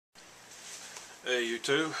Hey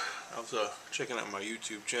YouTube, I was checking out my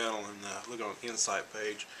YouTube channel and looking on the Insight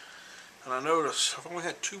page, and I noticed I've only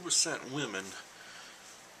had 2% women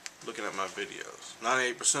looking at my videos.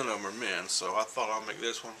 98% of them are men, so I thought I'll make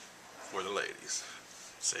this one for the ladies.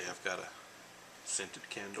 See, I've got a scented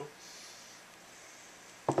candle,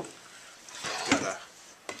 I've got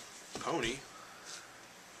a pony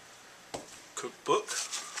cookbook,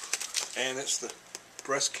 and it's the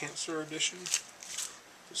breast cancer edition,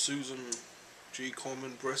 the Susan G.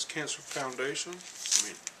 Coleman Breast Cancer Foundation. I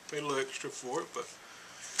mean, pay a little extra for it, but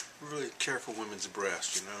really care for women's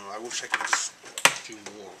breasts, you know. I wish I could just do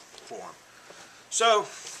more for them. So,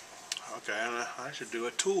 okay, and I should do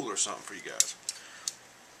a tool or something for you guys.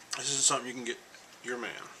 This is something you can get your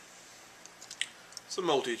man. It's a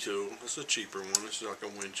multi-tool. It's a cheaper one. This is like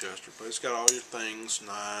a Winchester, but it's got all your things,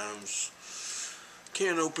 knives,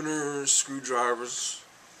 can openers, screwdrivers,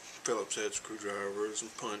 Phillips head screwdrivers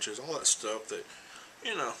and punches, all that stuff that,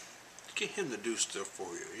 you know, get him to do stuff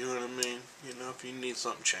for you. You know what I mean? You know, if you need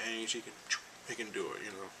something changed, he can do it.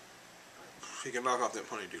 You know, he can knock off that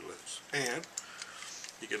honeydew list, and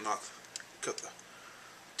he can cut the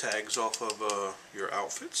tags off of your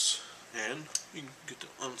outfits, and you can get the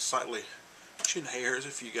unsightly chin hairs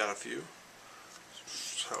if you got a few.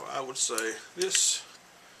 So I would say this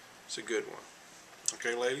is a good one.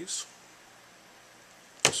 Okay, ladies.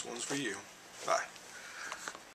 This one's for you. Bye.